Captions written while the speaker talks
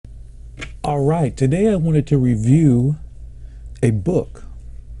All right, today I wanted to review a book.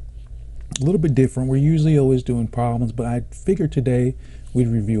 A little bit different. We're usually always doing problems, but I figured today we'd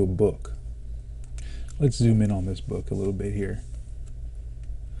review a book. Let's zoom in on this book a little bit here.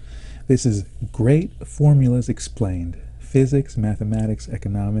 This is Great Formulas Explained, Physics, Mathematics,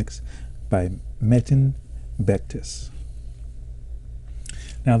 Economics by Metin Bektis.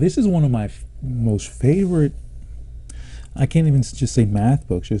 Now, this is one of my most favorite, I can't even just say math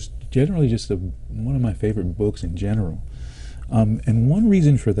books, just generally one of my favorite books in general. And one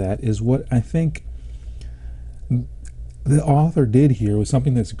reason for that is what I think the author did here was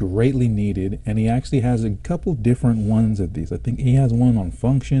something that's greatly needed, and he actually has a couple different ones of these. I think he has one on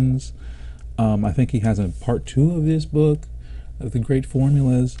functions. I think he has a part 2 of this book, of the Great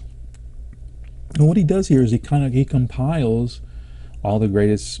Formulas. And what he does here is he compiles all the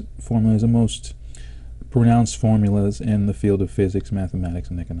greatest formulas, the most pronounced formulas in the field of physics, mathematics,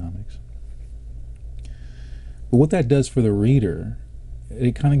 and economics. But what that does for the reader,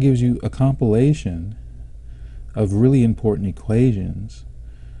 it kind of gives you a compilation of really important equations,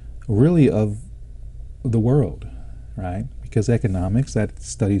 really of the world, right? Because economics, that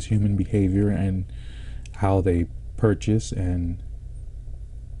studies human behavior and how they purchase and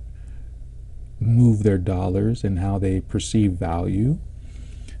move their dollars and how they perceive value.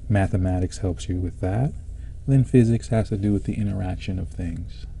 Mathematics helps you with that. Then physics has to do with the interaction of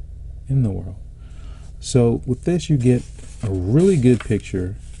things in the world. So with this, you get a really good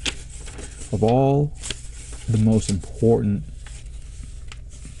picture of all the most important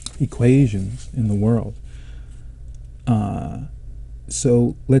equations in the world.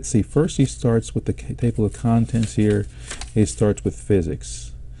 So let's see. First, he starts with the table of contents here. He starts with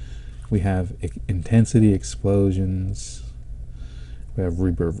physics. We have intensity, explosions. We have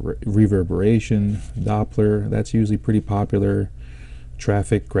reverberation, Doppler. That's usually pretty popular.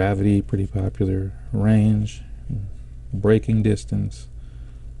 Traffic, gravity, pretty popular. Range, braking distance.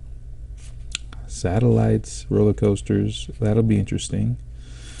 Satellites, roller coasters. That'll be interesting.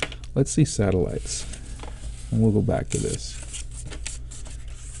 Let's see satellites. And we'll go back to this.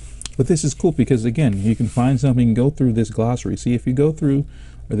 But this is cool because, again, you can find something, go through this glossary. See, if you go through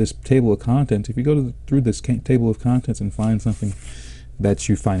this table of contents, if you go through this table of contents and find something that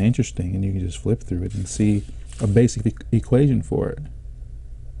you find interesting, and you can just flip through it and see a basic equation for it.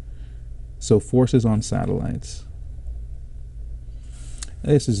 So forces on satellites.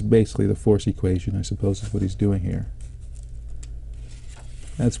 This is basically the force equation, I suppose, is what he's doing here.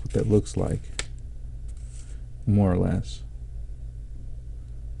 That's what that looks like, more or less.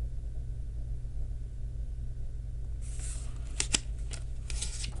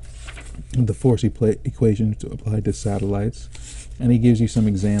 The force equation to apply to satellites. And he gives you some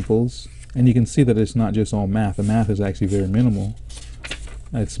examples. And you can see that it's not just all math. The math is actually very minimal.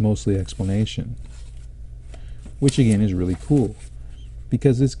 It's mostly explanation. Which, again, is really cool.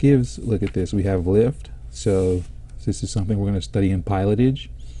 Because this gives, look at this, we have lift. So this is something we're going to study in pilotage.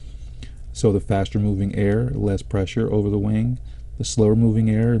 So the faster moving air, less pressure over the wing. The slower moving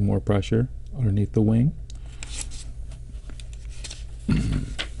air, more pressure underneath the wing.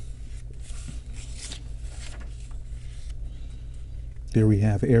 There we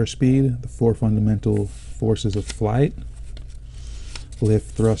have airspeed, the 4 fundamental forces of flight.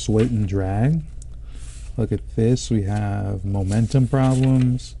 Lift, thrust, weight, and drag. Look at this, we have momentum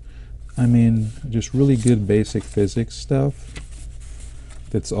problems. I mean, just really good basic physics stuff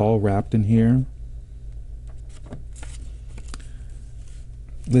that's all wrapped in here.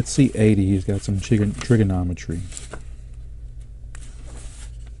 Let's see 80, he's got some trigonometry.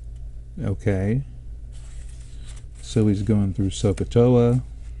 Okay. So he's going through SOHCAHTOA,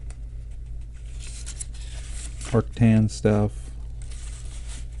 arctan stuff.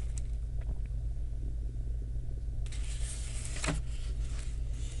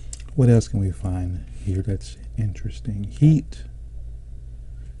 What else can we find here that's interesting? Heat.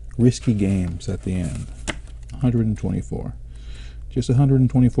 Risky games at the end. 124. Just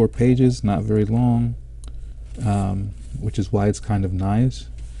 124 pages, not very long, which is why it's kind of nice.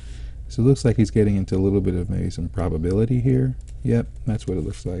 So it looks like he's getting into a little bit of maybe some probability here. Yep, that's what it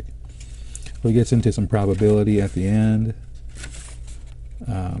looks like. So he gets into some probability at the end.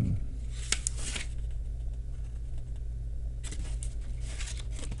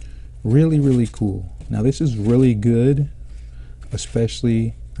 Really, really cool. Now this is really good,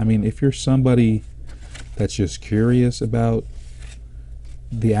 especially, I mean, if you're somebody that's just curious about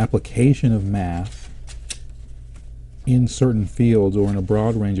the application of math in certain fields or in a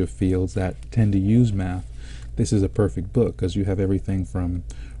broad range of fields that tend to use math, this is a perfect book because you have everything from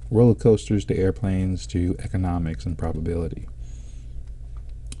roller coasters to airplanes to economics and probability.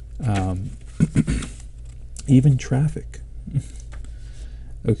 um, even traffic.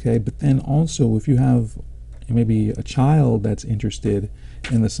 Okay, but then also if you have maybe a child that's interested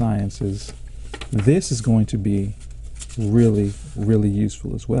in the sciences, this is going to be really, really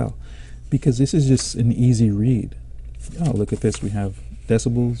useful as well, because this is just an easy read. Oh, look at this. We have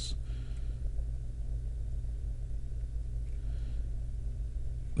decibels.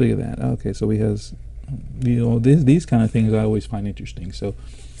 Look at that. Okay, so we have, these kind of things I always find interesting. So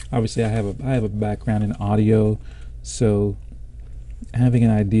obviously I have a background in audio, so having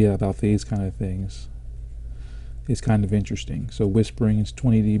an idea about these kind of things is kind of interesting. So whispering is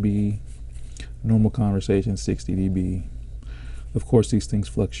 20 dB, normal conversation 60 dB. Of course these things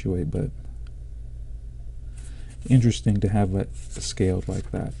fluctuate, but interesting to have it scaled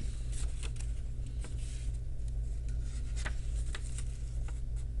like that.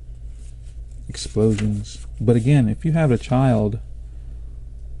 Explosions. But again, if you have a child,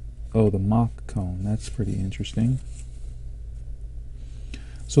 oh, the Mach cone, that's pretty interesting.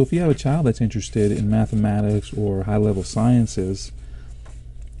 So if you have a child that's interested in mathematics or high-level sciences,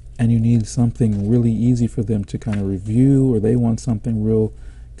 and you need something really easy for them to kind of review, or they want something real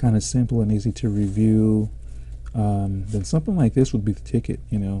kind of simple and easy to review, then something like this would be the ticket,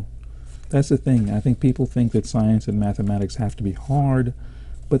 you know. That's the thing. I think people think that science and mathematics have to be hard,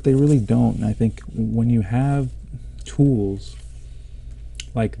 but they really don't. And I think when you have tools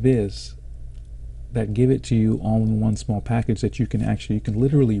like this that give it to you all in one small package that you can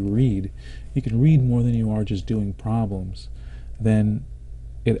literally read, you can read more than you are just doing problems, then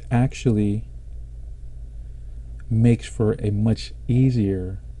it actually makes for a much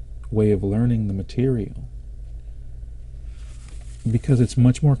easier way of learning the material, because it's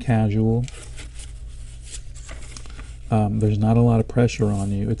much more casual. There's not a lot of pressure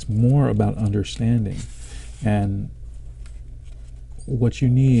on you. It's more about understanding. And what you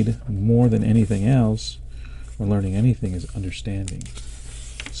need more than anything else when learning anything is understanding.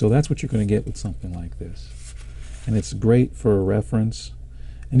 So that's what you're going to get with something like this. And it's great for a reference.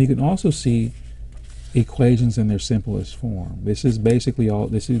 And you can also see equations in their simplest form. This is basically all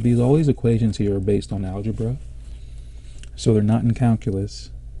these equations here are based on algebra. So they're not in calculus,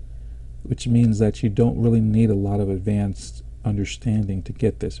 which means that you don't really need a lot of advanced understanding to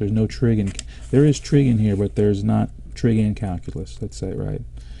get this. There's no trig in, there is trig in here, but there's not trig in calculus, let's say, right?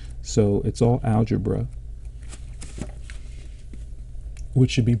 So it's all algebra,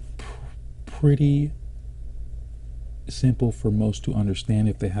 which should be pretty simple for most to understand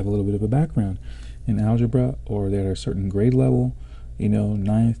if they have a little bit of a background in algebra, or they're at a certain grade level. You know,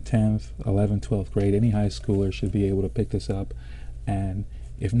 9th, 10th, 11th, 12th grade, any high schooler should be able to pick this up, and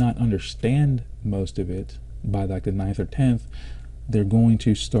if not understand most of it by like the 9th or 10th, they're going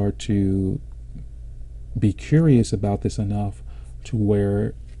to start to be curious about this enough to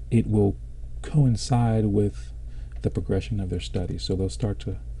where it will coincide with the progression of their studies. So they'll start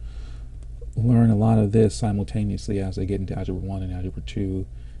to learn a lot of this simultaneously as they get into Algebra 1 and Algebra 2,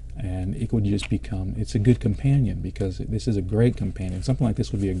 and it would just become, it's a good companion, because this is a great companion. Something like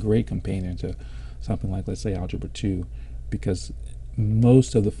this would be a great companion to something like, let's say, Algebra 2, because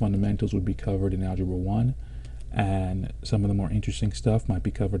most of the fundamentals would be covered in Algebra 1, and some of the more interesting stuff might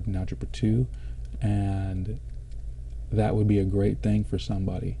be covered in Algebra 2, and that would be a great thing for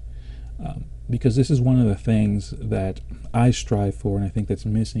somebody, because this is one of the things that I strive for, and I think that's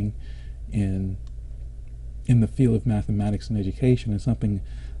missing in the field of mathematics and education, and something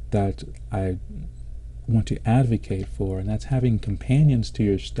that I want to advocate for, and that's having companions to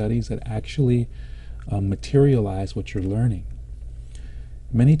your studies that actually materialize what you're learning.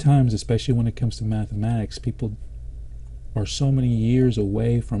 Many times, especially when it comes to mathematics, people are so many years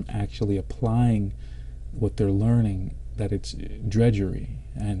away from actually applying what they're learning that it's drudgery,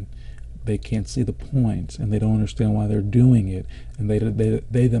 and they can't see the point, and they don't understand why they're doing it, and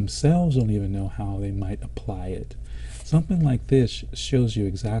they themselves don't even know how they might apply it. Something like this shows you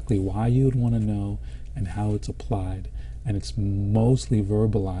exactly why you would want to know and how it's applied, and it's mostly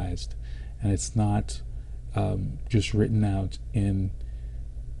verbalized, and it's not just written out in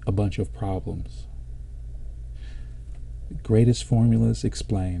a bunch of problems. Greatest formulas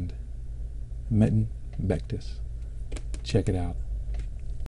explained. Metin Bectus. Check it out.